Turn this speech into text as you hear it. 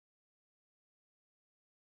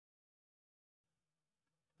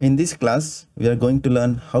In this class, we are going to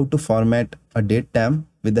learn how to format a datetime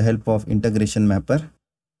with the help of integration mapper.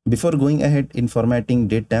 Before going ahead in formatting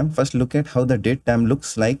datetime, first look at how the datetime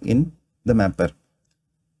looks like in the mapper.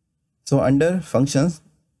 So under functions,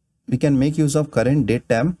 we can make use of current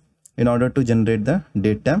datetime in order to generate the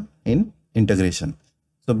datetime in integration.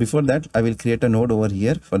 So before that, I will create a node over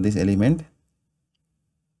here for this element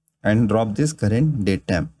and drop this current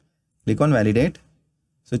datetime. Click on validate,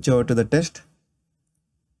 switch over to the test,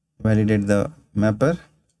 validate the mapper.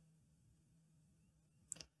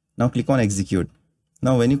 Now click on execute.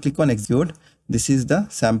 Now when you click on execute, this is the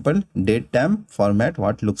sample datetime format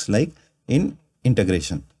what looks like in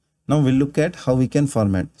integration. Now we'll look at how we can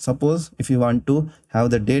format. Suppose if you want to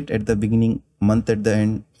have the date at the beginning, month at the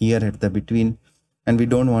end, year at the between, and we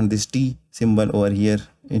don't want this T symbol over here.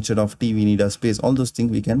 Instead of T, we need a space. All those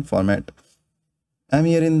things we can format. I'm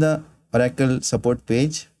here in the Oracle support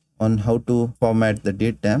page on how to format the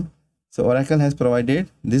datetime. So Oracle has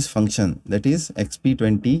provided this function, that is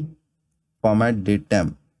xp20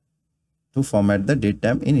 format-datetime, to format the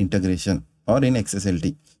datetime in integration or in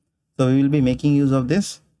XSLT. So we will be making use of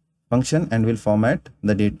this function and will format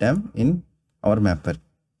the datetime in our mapper.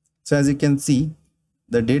 So as you can see,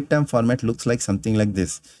 the datetime format looks like something like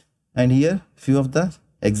this. And here few of the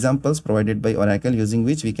examples provided by Oracle using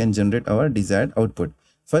which we can generate our desired output.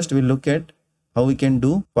 First we'll look at how we can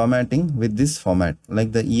do formatting with this format,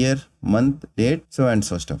 like the year, month, date, so and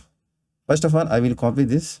so stuff. First of all, I will copy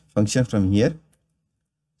this function from here,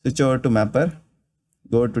 switch over to mapper,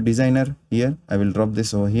 go to designer. Here I will drop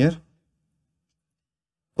this over here,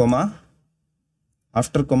 comma.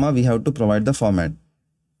 After comma, we have to provide the format.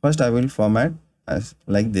 First I will format as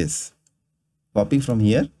like this, copy from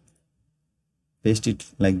here, paste it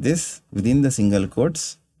like this. Within the single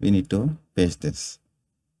quotes we need to paste this,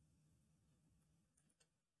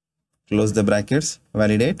 close the brackets,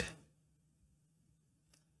 validate,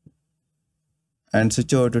 and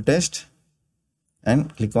switch over to test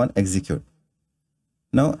and click on execute.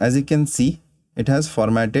 Now as you can see, it has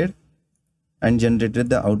formatted and generated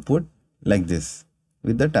the output like this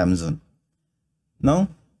with the time zone. Now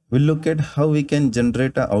we'll look at how we can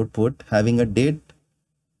generate an output having a date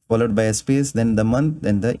followed by a space, then the month,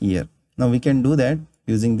 then the year. Now we can do that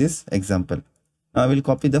using this example. Now I will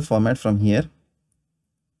copy the format from here,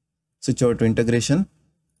 switch over to integration,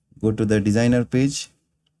 go to the designer page.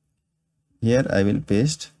 Here I will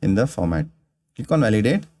paste in the format. Click on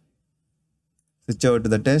validate, switch over to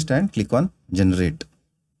the test and click on generate.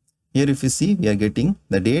 Here if you see, we are getting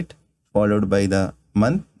the date followed by the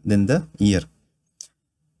month, then the year.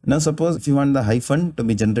 Now suppose if you want the hyphen to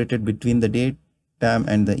be generated between the date, time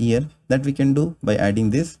and the year, that we can do by adding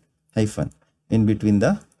this hyphen in between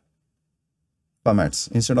the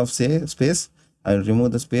formats. Instead of say space, I will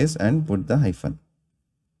remove the space and put the hyphen.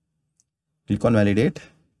 Click on validate,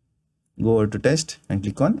 go over to test and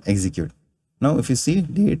click on execute. Now if you see,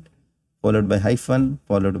 date followed by hyphen,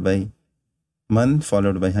 followed by month,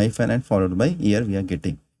 followed by hyphen and followed by year we are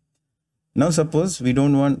getting. Now suppose we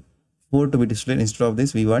don't want 4 to be displayed. Instead of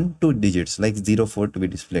this we want 2 digits like 04 to be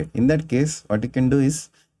displayed. In that case what you can do is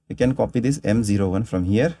you can copy this M01 from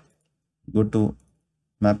here, go to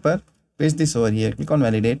mapper, paste this over here, click on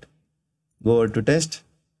validate, go over to test,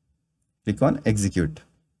 click on execute.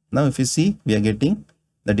 Now if you see, we are getting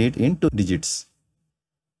the date in 2 digits.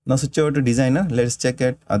 Now switch over to designer. Let's check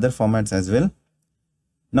at other formats as well.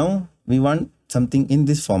 Now we want something in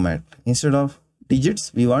this format. Instead of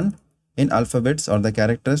digits, we want in alphabets or the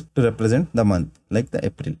characters to represent the month, like the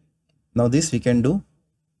April. Now this we can do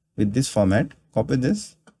with this format. Copy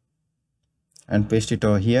this and paste it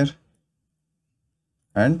over here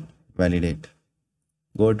and validate.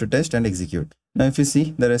 Go to test and execute. Now if you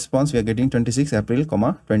see the response, we are getting 26 April,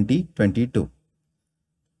 2022.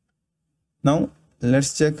 Now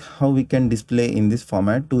let's check how we can display in this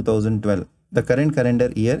format 2012, the current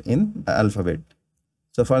calendar year in alphabet.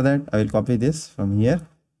 So for that I will copy this from here,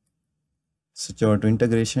 switch over to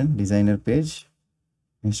integration, designer page.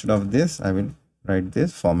 Instead of this I will write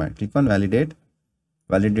this format. Click on validate,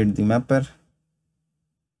 validate the mapper,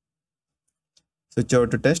 switch over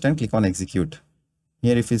to test and click on execute.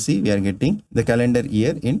 Here if you see, we are getting the calendar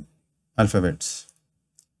year in alphabets.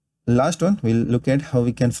 Last one, we'll look at how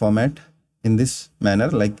we can format in this manner,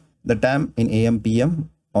 like the time in AM, PM,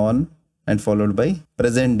 on and followed by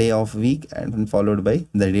present day of week and followed by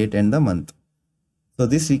the date and the month. So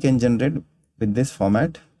this we can generate with this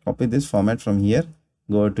format. Copy this format from here,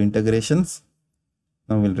 go to integrations.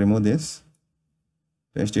 Now we'll remove this,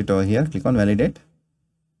 paste it over here, click on validate,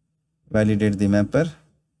 validate the mapper,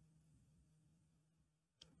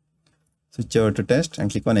 switch over to test and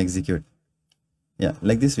click on execute. Yeah,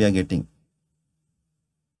 like this we are getting.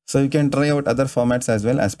 So you can try out other formats as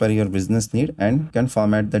well as per your business need, and can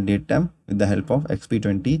format the datetime with the help of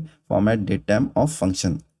xp20 format datetime of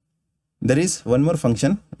function. There is one more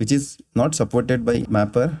function which is not supported by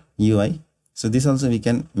mapper UI. So this also we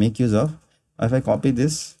can make use of. If I copy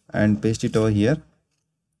this and paste it over here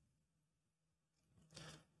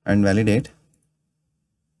and validate,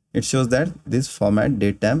 it shows that this format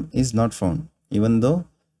datetime is not found, even though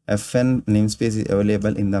fn namespace is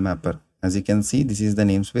available in the mapper. As you can see, this is the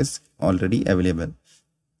namespace already available.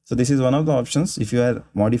 So this is one of the options. If you are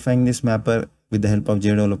modifying this mapper with the help of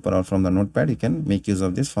JDeveloper or from the notepad, you can make use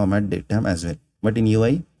of this format datetime as well. But in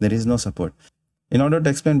UI, there is no support. In order to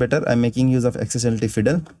explain better, I'm making use of XSLT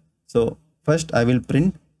fiddle. So first I will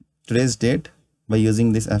print today's date by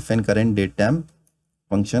using this fn current datetime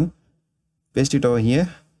function. Paste it over here.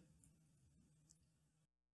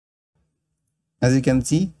 As you can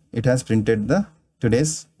see, it has printed the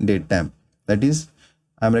today's datetime. That is,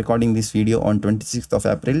 I'm recording this video on 26th of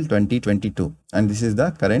April 2022, and this is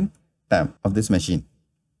the current time of this machine.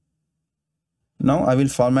 Now I will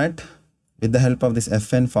format with the help of this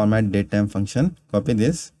fn format datetime function. Copy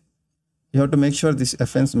this. You have to make sure this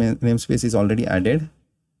fn's namespace is already added.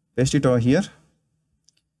 Paste it over here,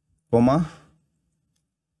 comma,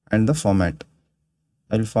 and the format.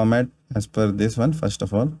 I will format as per this one first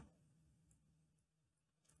of all.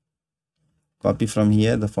 Copy from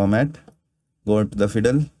here the format, go to the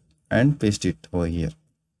fiddle and paste it over here.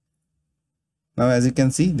 Now as you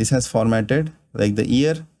can see, this has formatted like the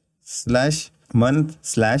year slash month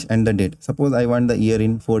slash and the date. Suppose I want the year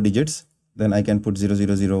in 4 digits, then I can put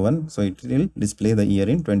 0001. So it will display the year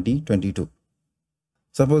in 2022.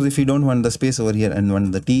 Suppose if you don't want the space over here and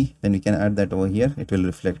want the T, then we can add that over here. It will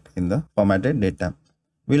reflect in the formatted datetime.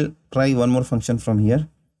 We'll try one more function from here.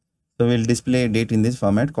 So we'll display date in this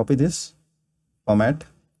format. Copy this format,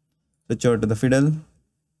 switch over to the fiddle.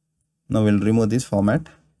 Now we'll remove this format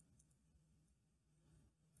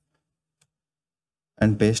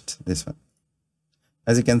and paste this one.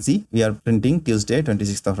 As you can see, we are printing Tuesday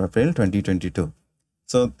 26th of April 2022.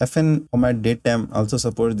 So fn format datetime also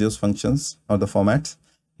supports those functions or the formats.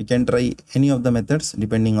 You can try any of the methods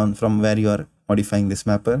depending on from where you are modifying this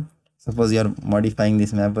mapper. Suppose you are modifying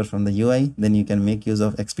this mapper from the UI, then you can make use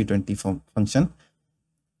of xp20 function.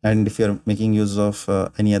 And if you're making use of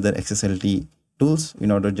any other XSLT tools in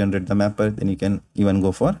order to generate the mapper, then you can even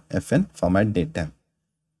go for fn format datetime.